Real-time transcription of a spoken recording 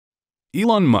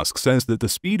Elon Musk says that the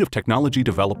speed of technology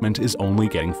development is only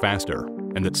getting faster,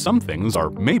 and that some things are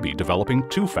maybe developing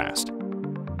too fast.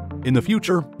 In the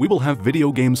future, we will have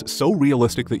video games so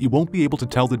realistic that you won't be able to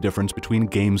tell the difference between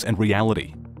games and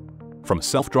reality. From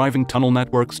self-driving tunnel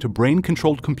networks to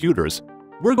brain-controlled computers,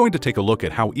 we're going to take a look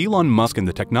at how Elon Musk and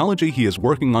the technology he is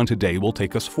working on today will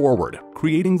take us forward,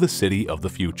 creating the city of the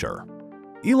future.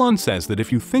 Elon says that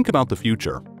if you think about the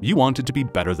future, you want it to be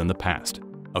better than the past,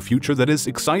 a future that is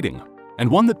exciting, and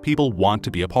one that people want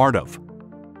to be a part of.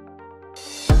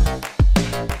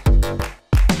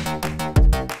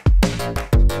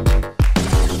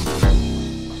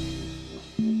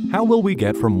 How will we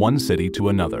get from one city to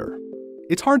another?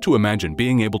 It's hard to imagine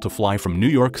being able to fly from New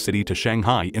York City to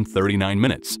Shanghai in 39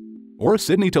 minutes, or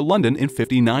Sydney to London in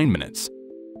 59 minutes.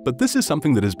 But this is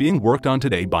something that is being worked on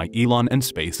today by Elon and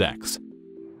SpaceX.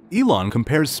 Elon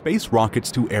compares space rockets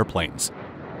to airplanes,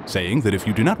 saying that if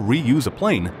you do not reuse a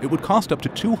plane, it would cost up to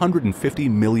 $250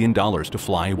 million to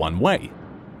fly one way.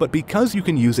 But because you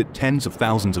can use it tens of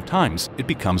thousands of times, it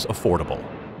becomes affordable.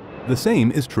 The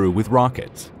same is true with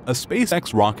rockets. A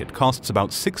SpaceX rocket costs about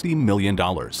 $60 million.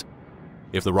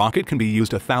 If the rocket can be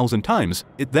used 1,000 times,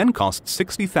 it then costs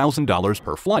 $60,000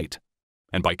 per flight.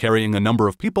 And by carrying a number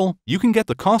of people, you can get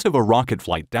the cost of a rocket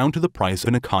flight down to the price of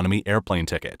an economy airplane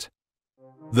ticket.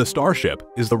 The Starship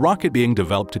is the rocket being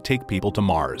developed to take people to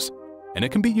Mars, and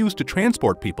it can be used to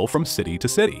transport people from city to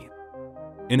city.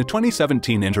 In a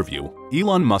 2017 interview,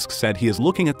 Elon Musk said he is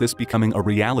looking at this becoming a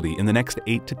reality in the next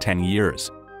 8 to 10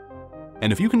 years.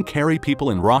 And if you can carry people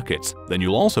in rockets, then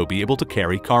you'll also be able to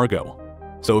carry cargo.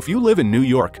 So if you live in New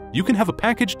York, you can have a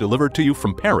package delivered to you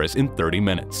from Paris in 30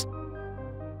 minutes.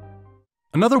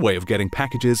 Another way of getting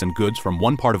packages and goods from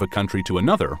one part of a country to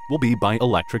another will be by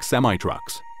electric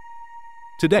semi-trucks.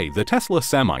 Today, the Tesla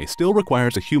Semi still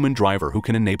requires a human driver who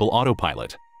can enable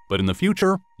autopilot. But in the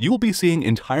future, you will be seeing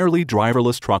entirely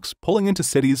driverless trucks pulling into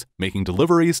cities, making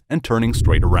deliveries, and turning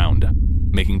straight around,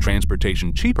 making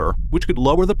transportation cheaper, which could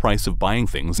lower the price of buying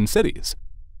things in cities.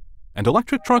 And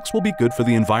electric trucks will be good for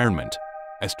the environment,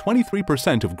 as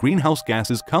 23% of greenhouse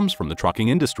gases comes from the trucking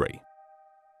industry.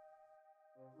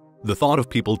 The thought of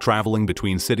people traveling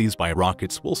between cities by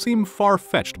rockets will seem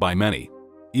far-fetched by many,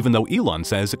 even though Elon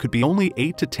says it could be only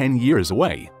 8 to 10 years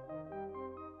away.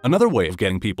 Another way of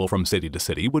getting people from city to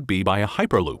city would be by a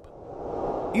hyperloop.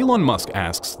 Elon Musk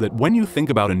asks that when you think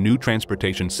about a new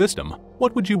transportation system,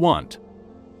 what would you want?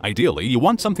 Ideally, you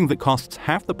want something that costs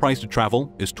half the price to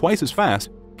travel, is twice as fast,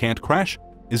 can't crash,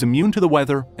 is immune to the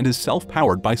weather, and is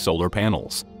self-powered by solar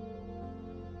panels.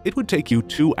 It would take you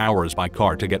 2 hours by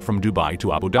car to get from Dubai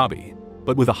to Abu Dhabi,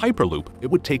 but with a hyperloop,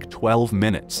 it would take 12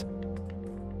 minutes.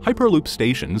 Hyperloop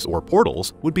stations, or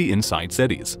portals, would be inside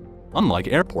cities, unlike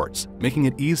airports, making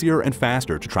it easier and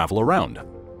faster to travel around.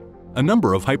 A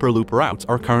number of hyperloop routes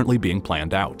are currently being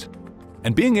planned out.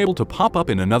 And being able to pop up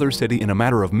in another city in a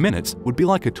matter of minutes would be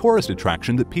like a tourist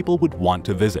attraction that people would want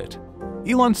to visit.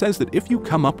 Elon says that if you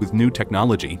come up with new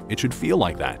technology, it should feel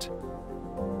like that.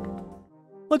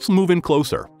 Let's move in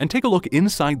closer and take a look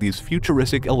inside these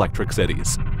futuristic electric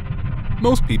cities.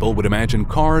 Most people would imagine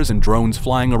cars and drones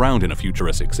flying around in a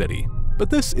futuristic city, but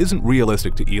this isn't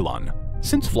realistic to Elon,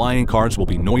 since flying cars will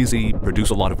be noisy, produce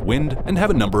a lot of wind, and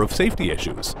have a number of safety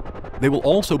issues. They will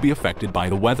also be affected by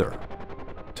the weather.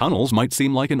 Tunnels might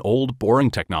seem like an old,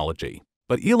 boring technology,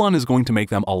 but Elon is going to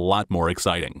make them a lot more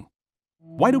exciting.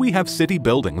 Why do we have city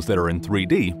buildings that are in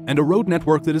 3D and a road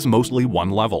network that is mostly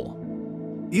one level?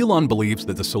 Elon believes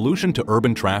that the solution to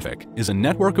urban traffic is a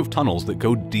network of tunnels that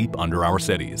go deep under our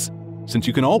cities, since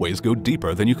you can always go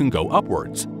deeper than you can go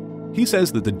upwards. He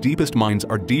says that the deepest mines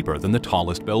are deeper than the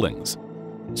tallest buildings.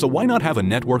 So why not have a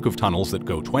network of tunnels that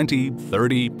go 20,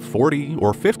 30, 40,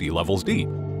 or 50 levels deep,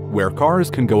 where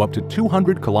cars can go up to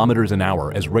 200 kilometers an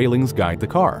hour as railings guide the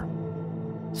car,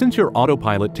 since your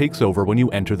autopilot takes over when you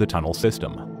enter the tunnel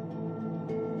system.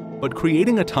 But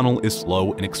creating a tunnel is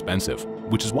slow and expensive,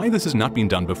 which is why this has not been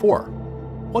done before.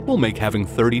 What will make having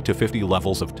 30 to 50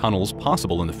 levels of tunnels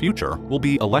possible in the future will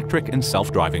be electric and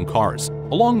self-driving cars,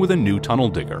 along with a new tunnel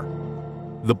digger.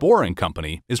 The Boring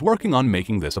Company is working on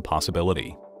making this a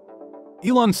possibility.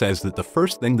 Elon says that the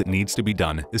first thing that needs to be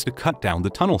done is to cut down the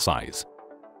tunnel size.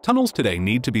 Tunnels today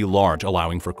need to be large,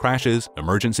 allowing for crashes,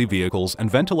 emergency vehicles, and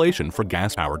ventilation for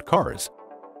gas-powered cars.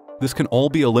 This can all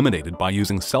be eliminated by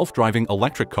using self-driving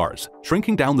electric cars,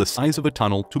 shrinking down the size of a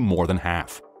tunnel to more than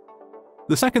half.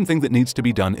 The second thing that needs to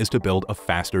be done is to build a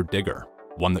faster digger,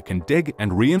 one that can dig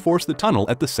and reinforce the tunnel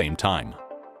at the same time.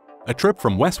 A trip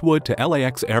from Westwood to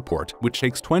LAX Airport, which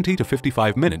takes 20 to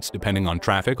 55 minutes depending on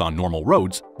traffic on normal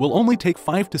roads, will only take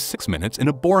 5 to 6 minutes in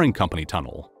a Boring Company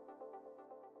tunnel.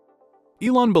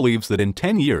 Elon believes that in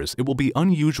 10 years it will be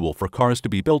unusual for cars to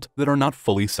be built that are not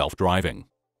fully self-driving,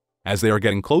 as they are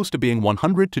getting close to being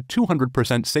 100 to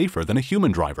 200% safer than a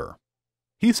human driver.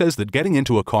 He says that getting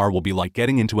into a car will be like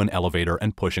getting into an elevator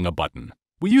and pushing a button.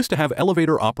 We used to have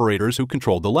elevator operators who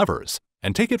controlled the levers,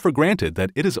 and take it for granted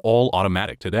that it is all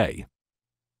automatic today.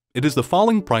 It is the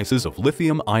falling prices of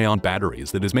lithium-ion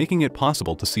batteries that is making it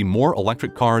possible to see more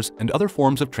electric cars and other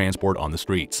forms of transport on the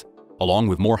streets, along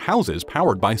with more houses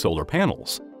powered by solar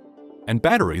panels. And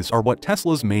batteries are what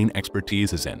Tesla's main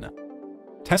expertise is in.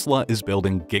 Tesla is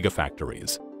building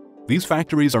gigafactories. These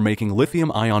factories are making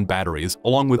lithium-ion batteries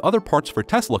along with other parts for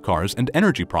Tesla cars and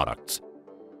energy products.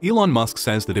 Elon Musk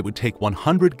says that it would take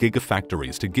 100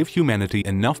 gigafactories to give humanity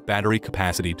enough battery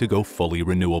capacity to go fully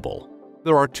renewable.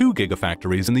 There are 2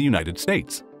 gigafactories in the United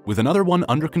States, with another one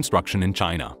under construction in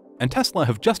China, and Tesla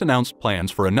have just announced plans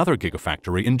for another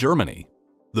gigafactory in Germany.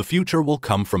 The future will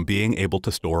come from being able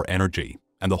to store energy,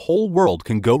 and the whole world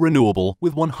can go renewable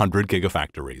with 100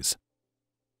 gigafactories.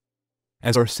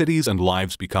 As our cities and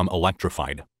lives become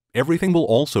electrified, everything will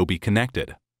also be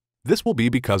connected. This will be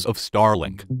because of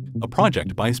Starlink, a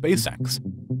project by SpaceX.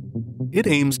 It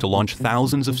aims to launch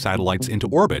thousands of satellites into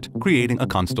orbit, creating a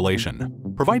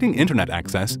constellation, providing internet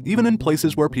access even in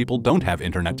places where people don't have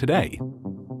internet today.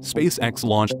 SpaceX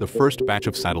launched the first batch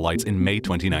of satellites in May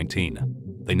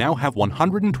 2019. They now have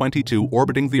 122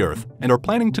 orbiting the Earth and are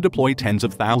planning to deploy tens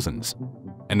of thousands.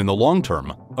 And in the long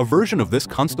term, a version of this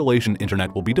constellation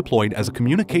internet will be deployed as a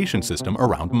communication system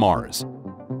around Mars.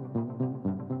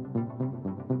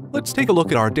 Let's take a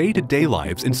look at our day-to-day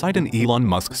lives inside an Elon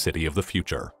Musk city of the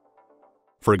future.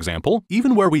 For example,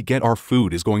 even where we get our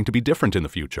food is going to be different in the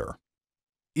future.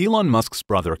 Elon Musk's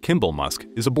brother Kimball Musk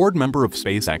is a board member of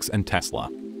SpaceX and Tesla,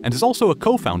 and is also a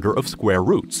co-founder of Square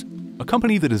Roots, a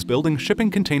company that is building shipping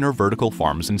container vertical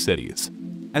farms in cities.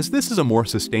 As this is a more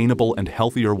sustainable and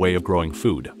healthier way of growing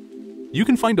food, you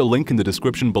can find a link in the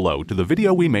description below to the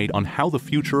video we made on how the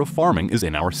future of farming is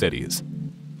in our cities.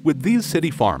 With these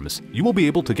city farms, you will be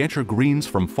able to get your greens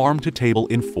from farm to table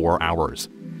in 4 hours.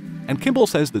 And Kimball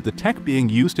says that the tech being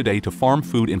used today to farm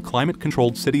food in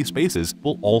climate-controlled city spaces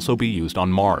will also be used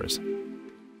on Mars.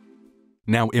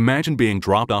 Now imagine being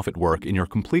dropped off at work in your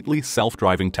completely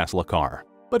self-driving Tesla car.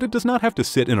 But it does not have to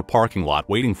sit in a parking lot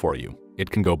waiting for you. It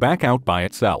can go back out by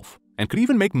itself, and could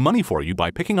even make money for you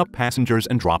by picking up passengers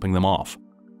and dropping them off.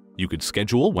 You could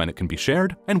schedule when it can be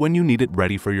shared and when you need it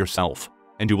ready for yourself,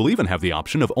 and you will even have the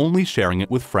option of only sharing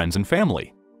it with friends and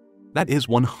family. That is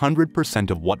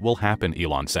 100% of what will happen,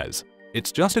 Elon says.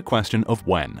 It's just a question of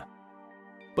when.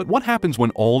 But what happens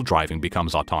when all driving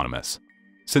becomes autonomous?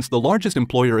 Since the largest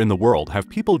employer in the world have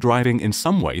people driving in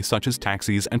some way, such as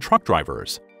taxis and truck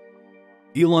drivers.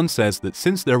 Elon says that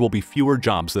since there will be fewer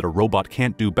jobs that a robot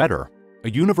can't do better, a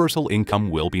universal income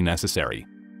will be necessary,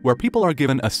 where people are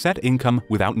given a set income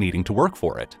without needing to work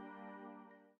for it.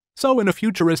 So in a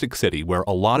futuristic city where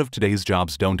a lot of today's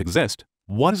jobs don't exist,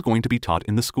 what is going to be taught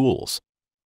in the schools?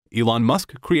 Elon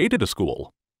Musk created a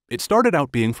school. It started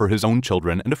out being for his own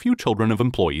children and a few children of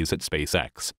employees at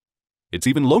SpaceX. It's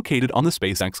even located on the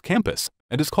SpaceX campus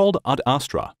and is called Ad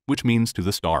Astra, which means to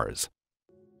the stars.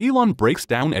 Elon breaks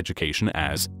down education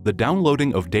as the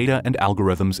downloading of data and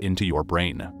algorithms into your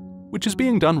brain, which is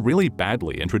being done really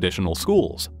badly in traditional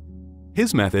schools.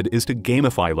 His method is to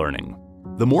gamify learning.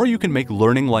 The more you can make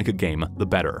learning like a game, the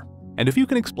better. And if you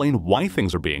can explain why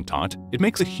things are being taught, it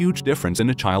makes a huge difference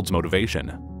in a child's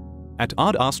motivation. At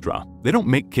Ad Astra, they don't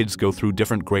make kids go through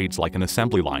different grades like an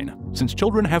assembly line, since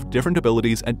children have different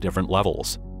abilities at different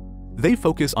levels. They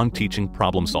focus on teaching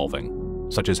problem solving,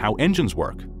 such as how engines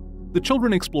work. The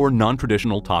children explore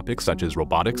non-traditional topics such as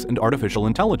robotics and artificial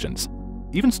intelligence,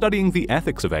 even studying the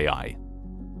ethics of AI.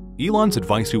 Elon's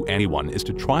advice to anyone is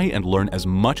to try and learn as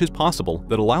much as possible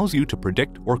that allows you to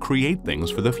predict or create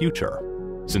things for the future,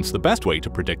 since the best way to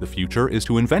predict the future is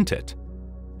to invent it.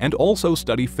 And also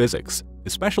study physics,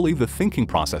 especially the thinking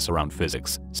process around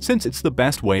physics, since it's the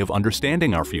best way of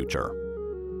understanding our future.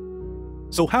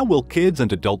 So how will kids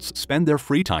and adults spend their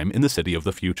free time in the city of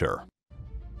the future?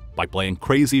 By playing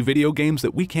crazy video games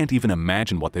that we can't even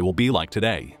imagine what they will be like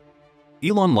today.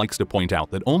 Elon likes to point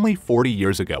out that only 40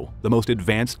 years ago, the most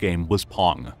advanced game was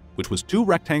Pong, which was 2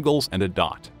 rectangles and a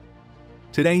dot.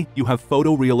 Today, you have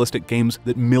photorealistic games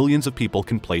that millions of people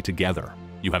can play together.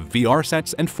 You have VR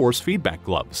sets and force feedback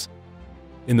gloves.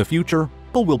 In the future,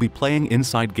 people will be playing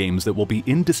inside games that will be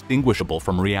indistinguishable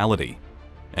from reality.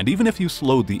 And even if you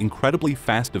slowed the incredibly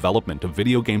fast development of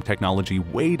video game technology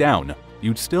way down,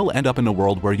 you'd still end up in a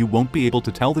world where you won't be able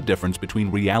to tell the difference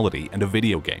between reality and a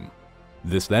video game.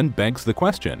 This then begs the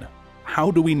question,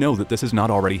 how do we know that this has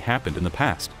not already happened in the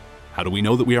past? How do we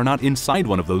know that we are not inside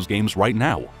one of those games right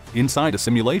now, inside a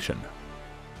simulation?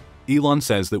 Elon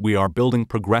says that we are building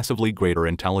progressively greater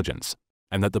intelligence,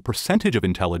 and that the percentage of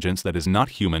intelligence that is not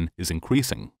human is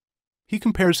increasing. He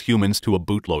compares humans to a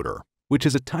bootloader, which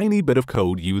is a tiny bit of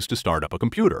code used to start up a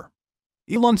computer.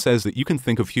 Elon says that you can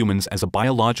think of humans as a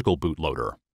biological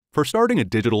bootloader for starting a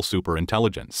digital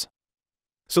superintelligence.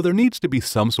 So there needs to be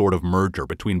some sort of merger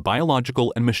between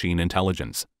biological and machine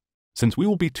intelligence, since we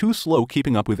will be too slow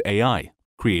keeping up with AI,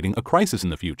 creating a crisis in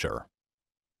the future.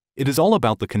 It is all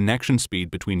about the connection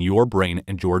speed between your brain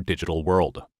and your digital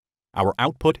world. Our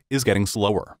output is getting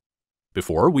slower.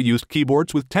 Before, we used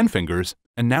keyboards with 10 fingers,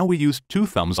 and now we use 2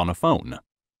 thumbs on a phone.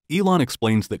 Elon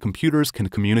explains that computers can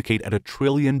communicate at 1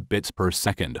 trillion bits per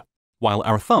second, while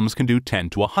our thumbs can do 10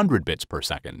 to 100 bits per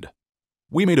second.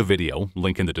 We made a video,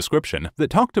 link in the description, that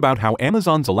talked about how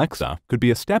Amazon's Alexa could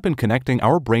be a step in connecting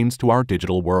our brains to our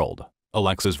digital world.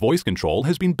 Alexa's voice control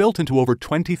has been built into over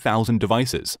 20,000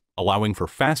 devices, allowing for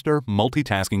faster,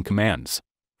 multitasking commands.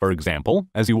 For example,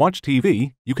 as you watch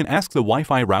TV, you can ask the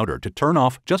Wi-Fi router to turn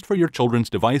off just for your children's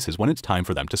devices when it's time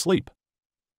for them to sleep.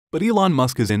 But Elon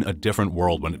Musk is in a different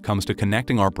world when it comes to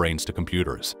connecting our brains to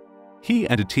computers. He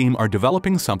and a team are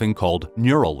developing something called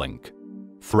Neuralink.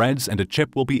 Threads and a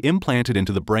chip will be implanted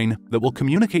into the brain that will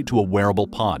communicate to a wearable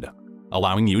pod,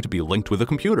 allowing you to be linked with a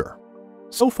computer.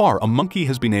 So far, a monkey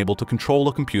has been able to control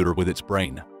a computer with its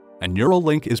brain, and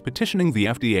Neuralink is petitioning the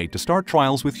FDA to start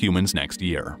trials with humans next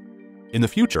year. In the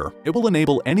future, it will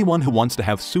enable anyone who wants to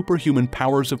have superhuman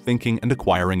powers of thinking and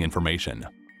acquiring information.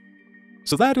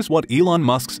 So that is what Elon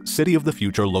Musk's city of the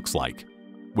future looks like,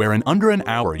 where in under an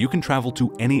hour you can travel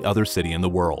to any other city in the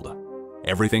world.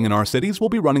 Everything in our cities will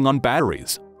be running on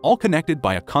batteries, all connected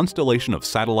by a constellation of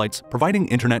satellites providing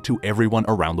internet to everyone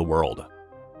around the world.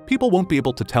 People won't be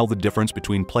able to tell the difference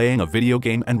between playing a video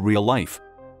game and real life,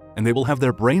 and they will have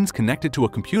their brains connected to a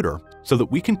computer so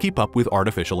that we can keep up with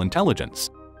artificial intelligence.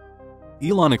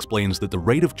 Elon explains that the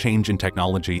rate of change in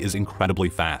technology is incredibly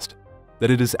fast,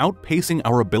 that it is outpacing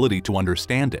our ability to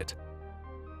understand it.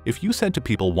 If you said to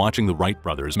people watching the Wright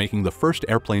brothers making the first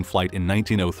airplane flight in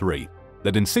 1903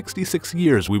 that in 66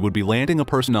 years we would be landing a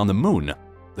person on the moon,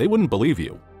 they wouldn't believe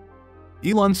you.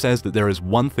 Elon says that there is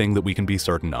one thing that we can be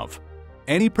certain of.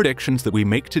 Any predictions that we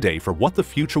make today for what the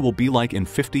future will be like in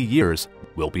 50 years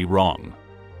will be wrong.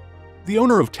 The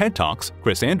owner of TED Talks,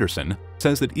 Chris Anderson,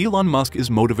 says that Elon Musk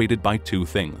is motivated by 2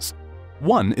 things.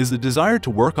 One is the desire to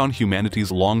work on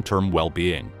humanity's long-term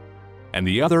well-being, and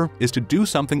the other is to do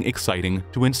something exciting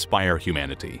to inspire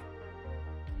humanity.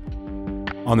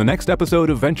 On the next episode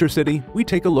of Venture City, we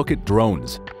take a look at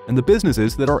drones and the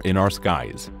businesses that are in our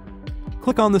skies.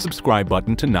 Click on the subscribe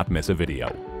button to not miss a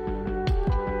video.